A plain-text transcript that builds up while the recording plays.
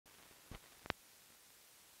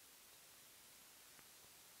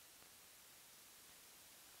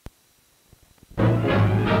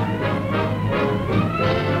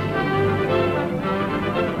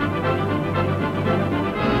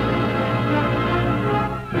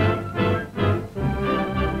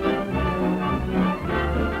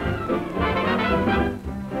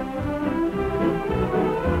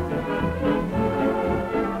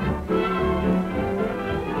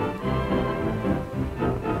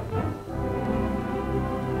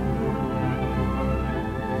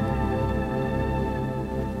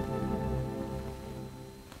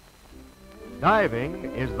Diving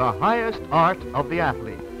is the highest art of the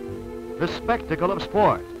athlete, the spectacle of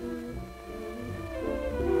sport.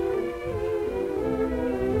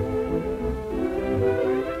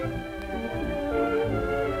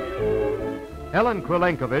 Helen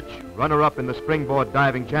Crlenkovich, runner-up in the springboard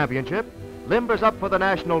diving championship, limbers up for the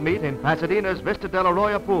national meet in Pasadena's Vista del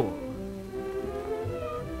Arroyo pool.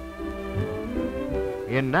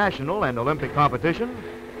 In national and Olympic competition,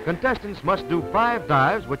 contestants must do 5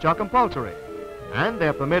 dives which are compulsory, and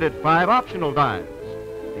they're permitted 5 optional dives.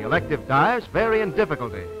 The elective dives vary in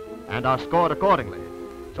difficulty and are scored accordingly,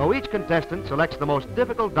 so each contestant selects the most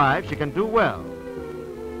difficult dive she can do well.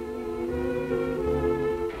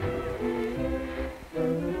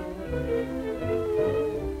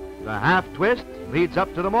 The half twist leads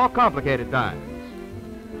up to the more complicated dives.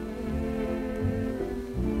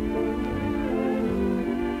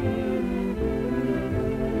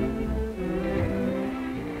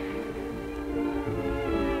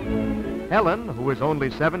 Helen, who is only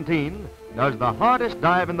 17, does the hardest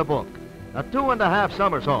dive in the book, a 2.5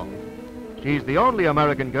 somersault. She's the only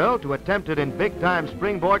American girl to attempt it in big-time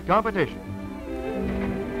springboard competition.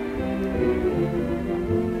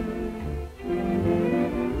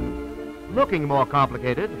 Looking more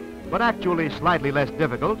complicated, but actually slightly less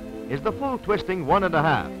difficult, is the full twisting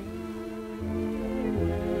 1.5.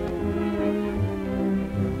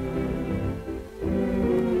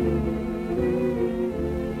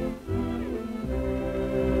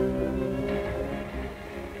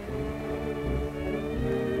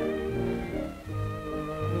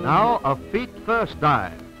 Now a feet-first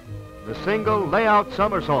dive, the single layout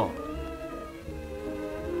somersault.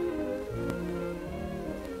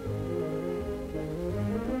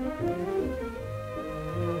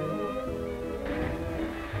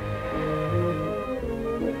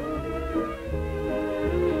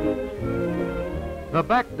 The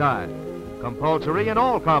back dive, compulsory in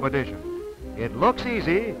all competition. It looks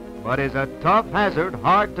easy, but is a tough hazard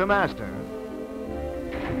hard to master.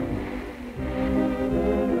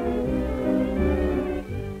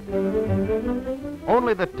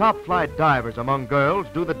 Only the top flight divers among girls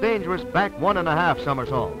do the dangerous back 1.5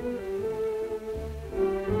 somersault.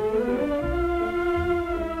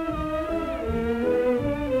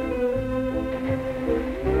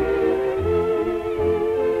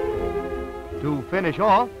 To finish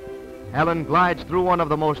off, Helen glides through one of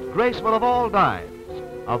the most graceful of all dives,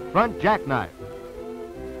 a front jackknife.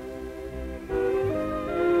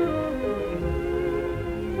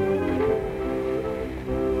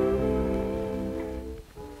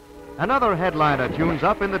 Another headliner tunes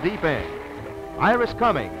up in the deep end. Iris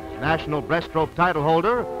Cummings, national breaststroke title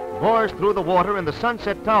holder, bores through the water in the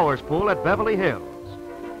Sunset Towers pool at Beverly Hills.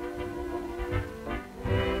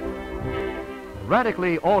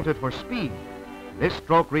 Radically altered for speed, this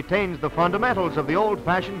stroke retains the fundamentals of the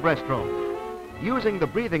old-fashioned breaststroke. Using the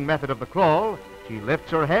breathing method of the crawl, she lifts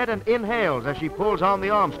her head and inhales as she pulls on the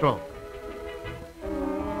arm stroke.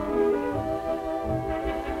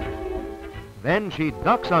 Then she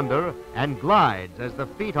ducks under and glides as the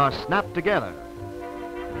feet are snapped together.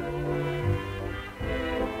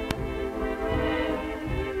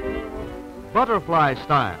 Butterfly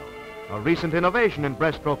style, a recent innovation in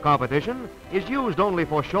breaststroke competition, is used only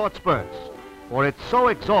for short spurts, for it's so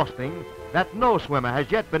exhausting that no swimmer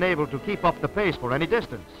has yet been able to keep up the pace for any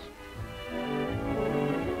distance.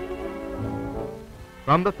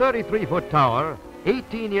 From the 33-foot tower,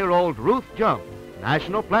 18-year-old Ruth Jump,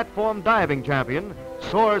 national platform diving champion,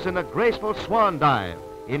 soars in a graceful swan dive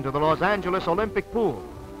into the Los Angeles Olympic pool.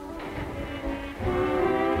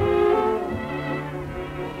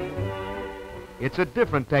 It's a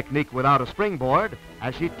different technique without a springboard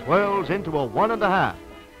as she twirls into a 1.5.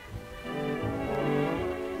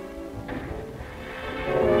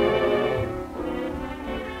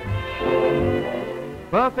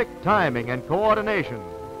 Perfect timing and coordination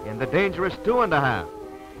in the dangerous 2.5.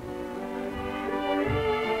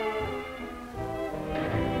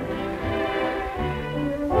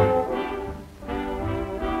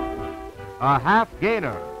 A half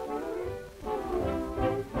gainer.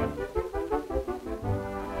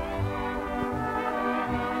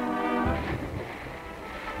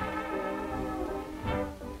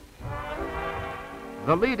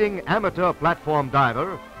 The leading amateur platform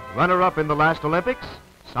diver, runner-up in the last Olympics,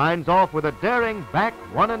 signs off with a daring back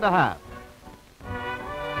 1.5.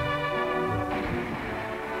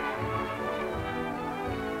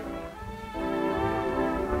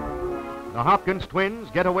 The Hopkins twins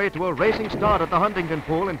get away to a racing start at the Huntington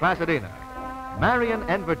pool in Pasadena. Marian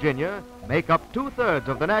and Virginia make up 2/3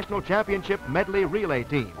 of the national championship medley relay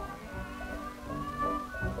team.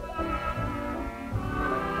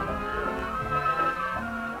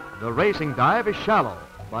 The racing dive is shallow,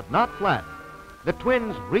 but not flat. The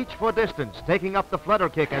twins reach for distance, taking up the flutter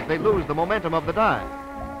kick as they lose the momentum of the dive.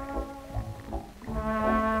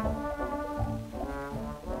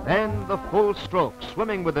 Then the full stroke,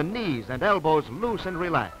 swimming with the knees and elbows loose and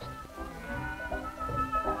relaxed.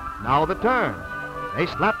 Now the turn. They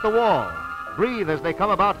slap the wall, breathe as they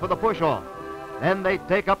come about for the push-off. Then they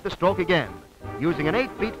take up the stroke again, using an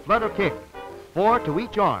 8-beat flutter kick, 4 to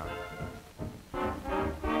each arm.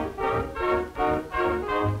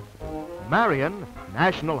 Marian,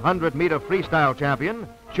 national 100-meter freestyle champion,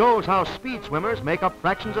 shows how speed swimmers make up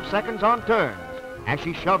fractions of seconds on turns as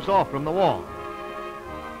she shoves off from the wall.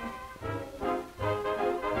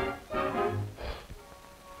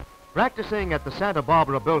 Practicing at the Santa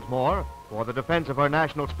Barbara Biltmore for the defense of her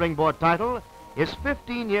national springboard title is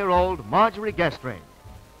 15-year-old Marjorie Gestring.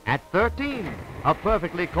 At 13, her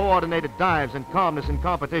perfectly coordinated dives and calmness in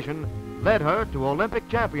competition led her to Olympic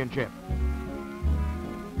championship.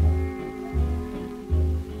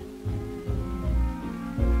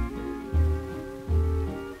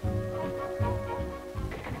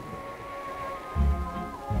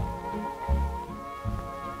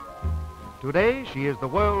 Today, she is the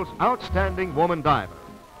world's outstanding woman diver,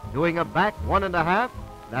 doing a back 1.5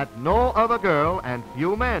 that no other girl and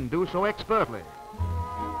few men do so expertly.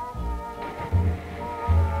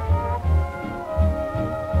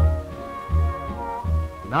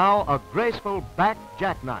 Now a graceful back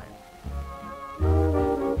jackknife.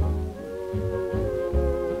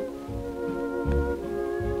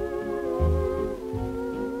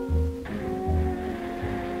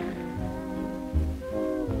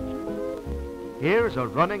 Here's a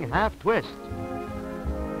running half twist.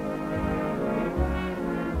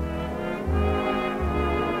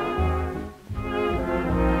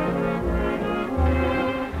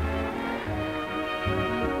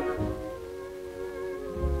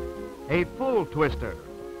 A full twister.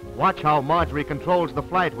 Watch how Marjorie controls the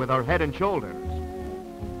flight with her head and shoulders.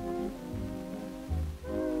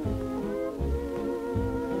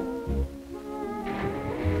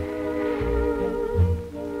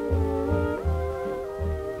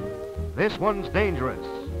 This one's dangerous.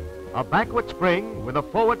 A backward spring with a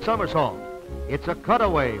forward somersault. It's a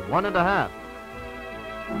cutaway 1.5.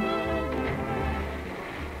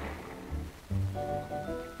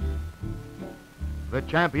 The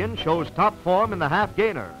champion shows top form in the half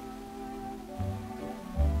gainer.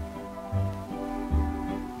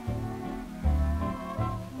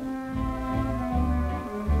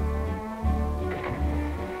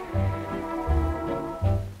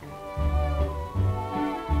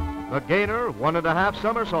 The gainer, 1.5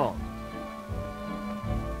 somersault.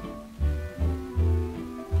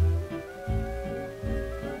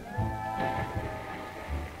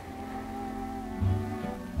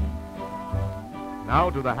 Now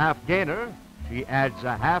to the half gainer, she adds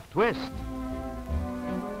a half twist.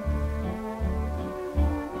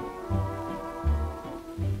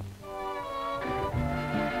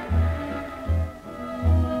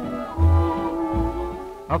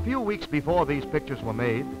 A few weeks before these pictures were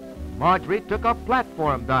made, Marjorie took up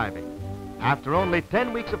platform diving. After only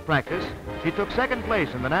 10 weeks of practice, she took 2nd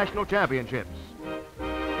place in the national championships.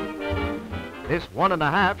 This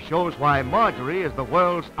 1.5 shows why Marjorie is the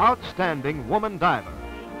world's outstanding woman diver.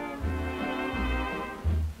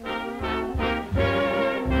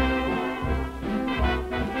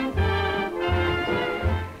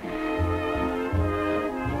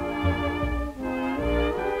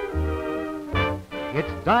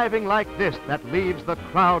 It's diving like this that leaves the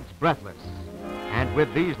crowds breathless. And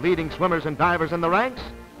with these leading swimmers and divers in the ranks,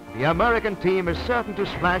 the American team is certain to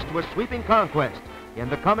splash to a sweeping conquest in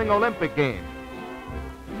the coming Olympic Games.